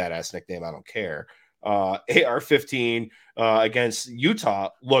a badass nickname. I don't care. AR-15 against Utah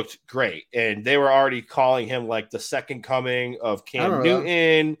looked great, and they were already calling him like the second coming of Cam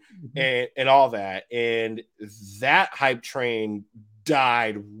Newton and all that. And that hype train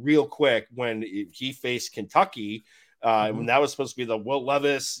died real quick when he faced Kentucky. When that was supposed to be the Will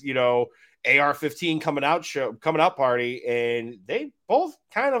Levis, AR-15 coming out party, and they both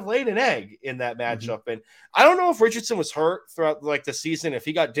kind of laid an egg in that matchup. And I don't know if Richardson was hurt throughout like the season, if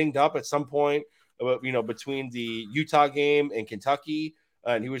he got dinged up at some point, between the Utah game and Kentucky,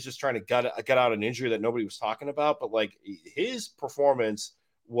 and he was just trying to get out an injury that nobody was talking about. But like, his performance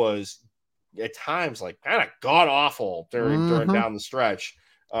was at times like kind of god awful during down the stretch.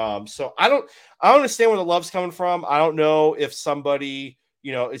 So I don't understand where the love's coming from. I don't know if somebody,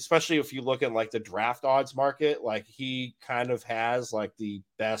 you know, especially if you look at like the draft odds market, like he kind of has like the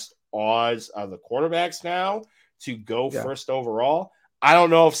best odds of the quarterbacks now to go first overall. I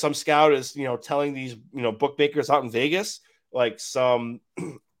don't know if some scout is, you know, telling these, you know, bookmakers out in Vegas like some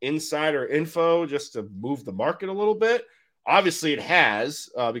insider info just to move the market a little bit. Obviously it has,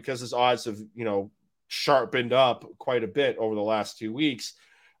 because his odds have, you know, sharpened up quite a bit over the last 2 weeks.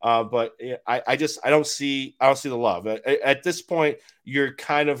 But I don't see the love at this point. You're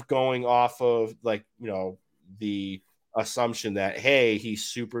kind of going off of like, you know, the assumption that, hey, he's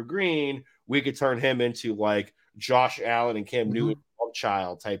super green. We could turn him into like Josh Allen and Cam Newton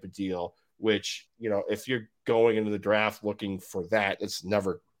child type of deal, which, you know, if you're going into the draft looking for that, it's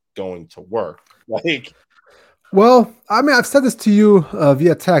never going to work. Like, well, I mean, I've said this to you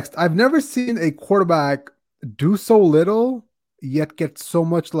via text. I've never seen a quarterback do so little yet get so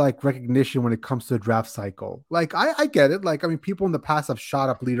much like recognition when it comes to the draft cycle. Like, I get it. Like, I mean, people in the past have shot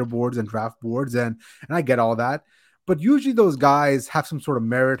up leaderboards and draft boards, and I get all that. But usually those guys have some sort of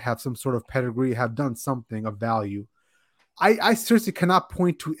merit, have some sort of pedigree, have done something of value. I seriously cannot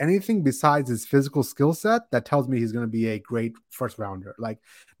point to anything besides his physical skill set that tells me he's going to be a great first rounder. Like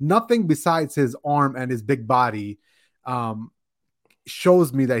nothing besides his arm and his big body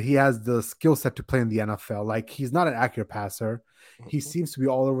shows me that he has the skill set to play in the NFL. Like he's not an accurate passer. He seems to be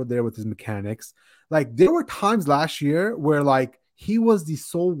all over there with his mechanics. Like there were times last year where like he was the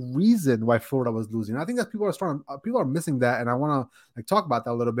sole reason why Florida was losing. I think that people are missing that, and I want to like talk about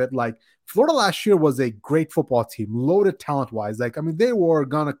that a little bit. Like Florida last year was a great football team, loaded talent-wise. Like I mean, they were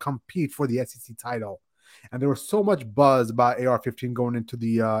gonna compete for the SEC title, and there was so much buzz about AR-15 going into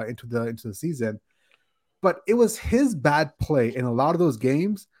the season. But it was his bad play in a lot of those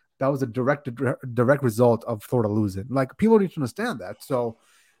games that was a direct result of Florida losing. Like people need to understand that. So,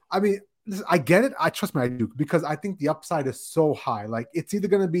 I mean, I get it. Trust me, I do, because I think the upside is so high. Like it's either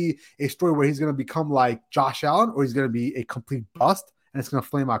going to be a story where he's going to become like Josh Allen, or he's going to be a complete bust and it's going to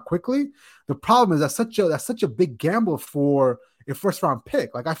flame out quickly. The problem is that's such a big gamble for a first round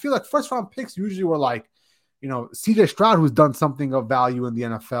pick. Like I feel like first round picks usually were like, you know, CJ Stroud, who's done something of value in the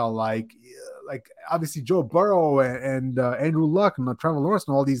NFL, like obviously Joe Burrow and Andrew Luck and Trevor Lawrence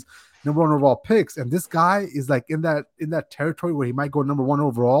and all these number one overall picks. And this guy is like in that territory where he might go number one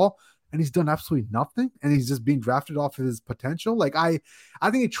overall. And he's done absolutely nothing, and he's just being drafted off of his potential. Like I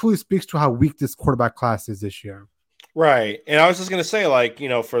think it truly speaks to how weak this quarterback class is this year. Right, and I was just gonna say, like, you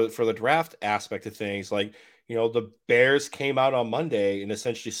know, for the draft aspect of things, like, you know, the Bears came out on Monday and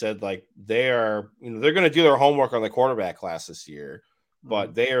essentially said like they're going to do their homework on the quarterback class this year,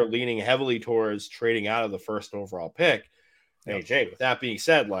 but they are leaning heavily towards trading out of the first overall pick. Yep. Hey Jay, with that being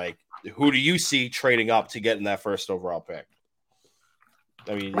said, like, who do you see trading up to get in that first overall pick?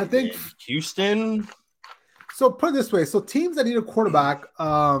 I mean, I think Houston. So put it this way: so teams that need a quarterback,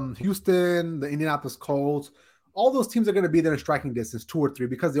 Houston, the Indianapolis Colts, all those teams are going to be there in striking distance, 2 or 3,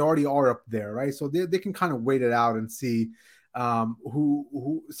 because they already are up there, right? So they can kind of wait it out and see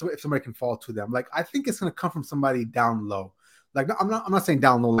so if somebody can fall to them. Like I think it's going to come from somebody down low. Like I'm not saying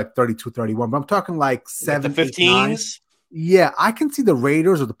down low like 32, 31, but I'm talking like 7, 8, 9. Yeah, I can see the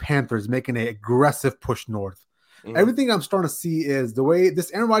Raiders or the Panthers making an aggressive push north. Everything I'm starting to see is the way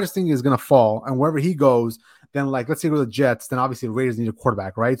this Aaron Rodgers thing is going to fall, and wherever he goes, then like let's say go to the Jets, then obviously the Raiders need a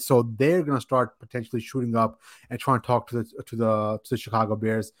quarterback, right? So they're going to start potentially shooting up and trying to talk to the Chicago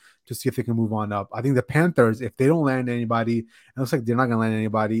Bears to see if they can move on up. I think the Panthers, if they don't land anybody, and it looks like they're not going to land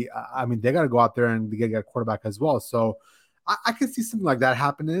anybody, I mean they got to go out there and get a quarterback as well. So I can see something like that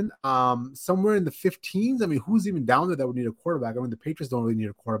happening. Somewhere in the 15s. I mean, who's even down there that would need a quarterback? I mean, the Patriots don't really need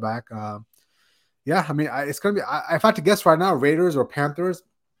a quarterback. Yeah, I mean, it's going to be – if I had to guess right now, Raiders or Panthers,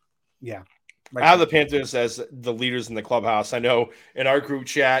 yeah. I have the Panthers as the leaders in the clubhouse. I know in our group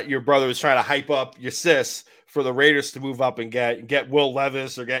chat, your brother was trying to hype up your sis for the Raiders to move up and get Will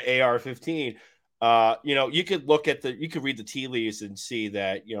Levis or get AR-15. You know, you could read the tea leaves and see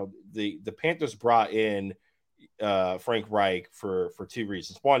that, you know, the Panthers brought in Frank Reich for 2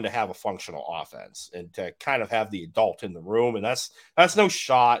 reasons. One, to have a functional offense and to kind of have the adult in the room. And that's no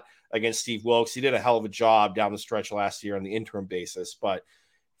shot against Steve Wilkes. He did a hell of a job down the stretch last year on the interim basis, but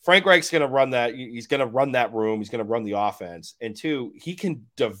Frank Reich's going to run that. He's going to run that room. He's going to run the offense. And 2, he can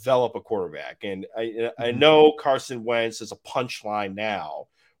develop a quarterback. And I know Carson Wentz is a punchline now,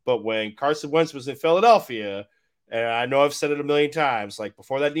 but when Carson Wentz was in Philadelphia, and I know I've said it a million times, like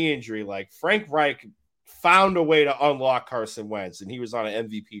before that knee injury, like Frank Reich found a way to unlock Carson Wentz, and he was on an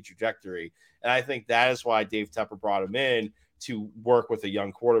MVP trajectory. And I think that is why Dave Tepper brought him in, to work with a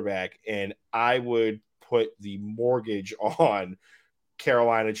young quarterback, and I would put the mortgage on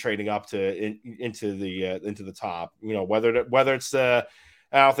Carolina trading up to into the top. Whether it's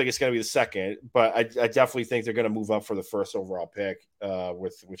I don't think it's going to be the second, but I definitely think they're going to move up for the first overall pick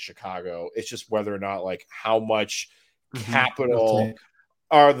with Chicago. It's just whether or not like how much capital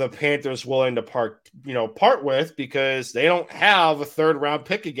are the Panthers willing to part with, because they don't have a third round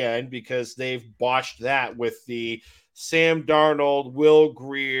pick again, because they've botched that with the Sam Darnold, Will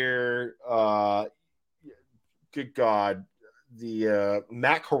Grier, good God, the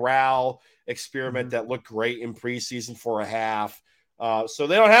Matt Corral experiment that looked great in preseason for a half. So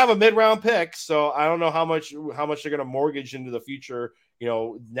they don't have a mid-round pick. So I don't know how much they're going to mortgage into the future,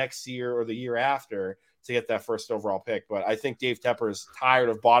 next year or the year after to get that first overall pick. But I think Dave Tepper is tired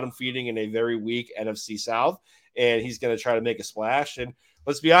of bottom feeding in a very weak NFC South, and he's going to try to make a splash. And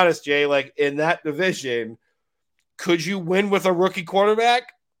let's be honest, Jay, like in that division, could you win with a rookie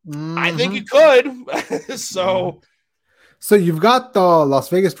quarterback? I think you could. So you've got the Las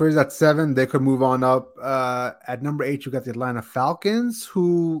Vegas Raiders at 7. They could move on up. At number 8, you got the Atlanta Falcons,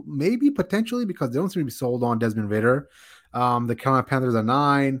 who maybe potentially, because they don't seem to be sold on Desmond Ridder. The Carolina Panthers at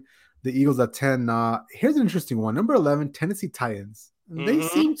 9. The Eagles at 10. Here's an interesting one. Number 11, Tennessee Titans. They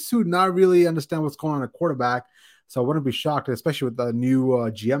seem to not really understand what's going on at quarterback. So I wouldn't be shocked, especially with the new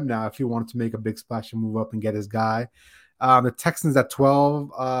GM now, if he wanted to make a big splash and move up and get his guy. The Texans at 12.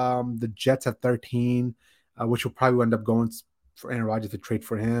 The Jets at 13. Which will probably end up going for Aaron Rodgers to trade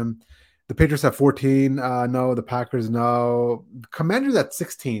for him. The Patriots at 14, no. The Packers, no. The Commanders at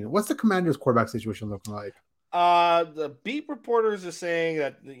 16. What's the Commanders' quarterback situation looking like? The beat reporters are saying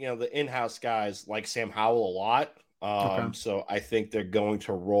that the in-house guys like Sam Howell a lot. So I think they're going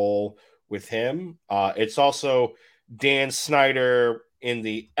to roll with him. It's also Dan Snyder in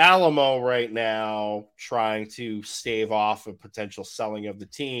the Alamo right now, trying to stave off a potential selling of the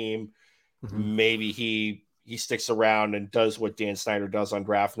team. Maybe he sticks around and does what Dan Snyder does on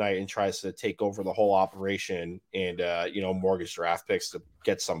draft night and tries to take over the whole operation and mortgage draft picks to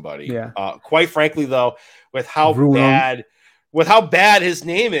get somebody. Yeah. Quite frankly, though, with how bad his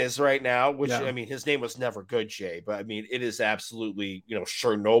name is right now, which I mean, his name was never good, Jay, but I mean, it is absolutely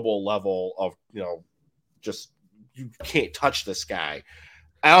Chernobyl level of just you can't touch this guy.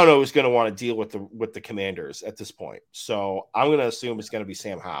 I don't know who's going to want to deal with the Commanders at this point. So I'm going to assume it's going to be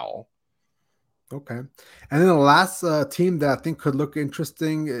Sam Howell. Okay. And then the last team that I think could look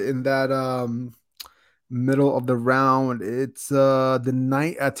interesting in that middle of the round, it's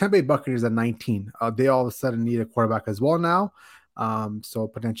the Tampa Bay Buccaneers at 19. They all of a sudden need a quarterback as well now. So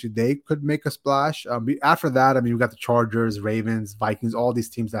potentially they could make a splash. After that, I mean, we've got the Chargers, Ravens, Vikings, all these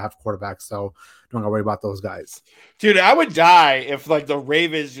teams that have quarterbacks. So don't gotta worry about those guys. Dude, I would die if like the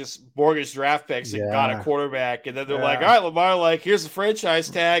Ravens just mortgage draft picks and got a quarterback, and then they're like, all right, Lamar, like here's a franchise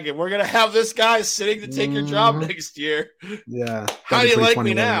tag, and we're gonna have this guy sitting to take your job next year. Yeah. How do you like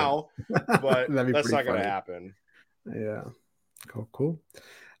me now? But that's not gonna happen. Yeah. Cool.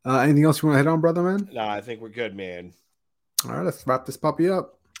 Anything else you want to hit on, brother, man? No, I think we're good, man. All right, let's wrap this puppy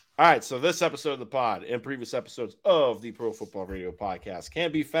up. All right, so this episode of the pod and previous episodes of the Pro Football Radio podcast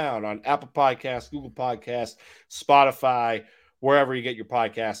can be found on Apple Podcasts, Google Podcasts, Spotify, wherever you get your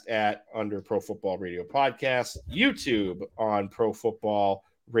podcast at under Pro Football Radio Podcast, YouTube on Pro Football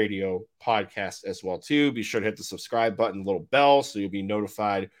Radio Podcast as well too. Be sure to hit the subscribe button, little bell, so you'll be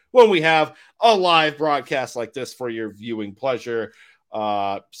notified when we have a live broadcast like this for your viewing pleasure.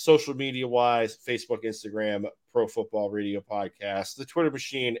 Social media wise, Facebook, Instagram, Pro Football Radio Podcast, the Twitter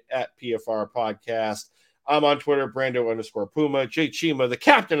machine at PFR Podcast. I'm on Twitter, Brando_Puma. Jay Chima, the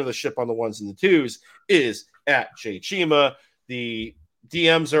captain of the ship on the ones and the twos, is at Jay Chima. The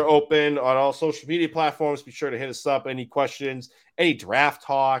DMs are open on all social media platforms. Be sure to hit us up. Any questions, any draft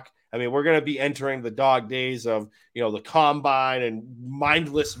talk. I mean, we're going to be entering the dog days of, the combine and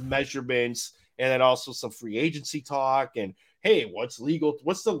mindless measurements, and then also some free agency talk and, hey, what's legal?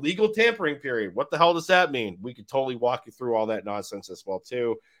 What's the legal tampering period? What the hell does that mean? We could totally walk you through all that nonsense as well,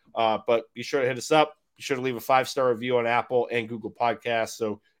 too. But be sure to hit us up. Be sure to leave a 5-star review on Apple and Google Podcasts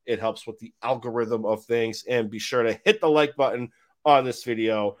so it helps with the algorithm of things. And be sure to hit the like button on this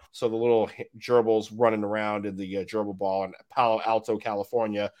video so the little gerbils running around in the gerbil ball in Palo Alto,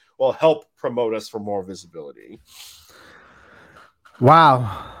 California will help promote us for more visibility.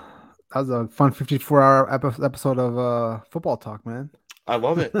 Wow. That was a fun 54-hour episode of Football Talk, man. I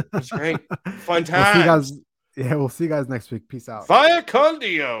love it. It's great. Fun time. We'll see you guys next week. Peace out. Vaya con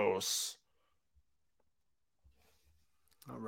Dios.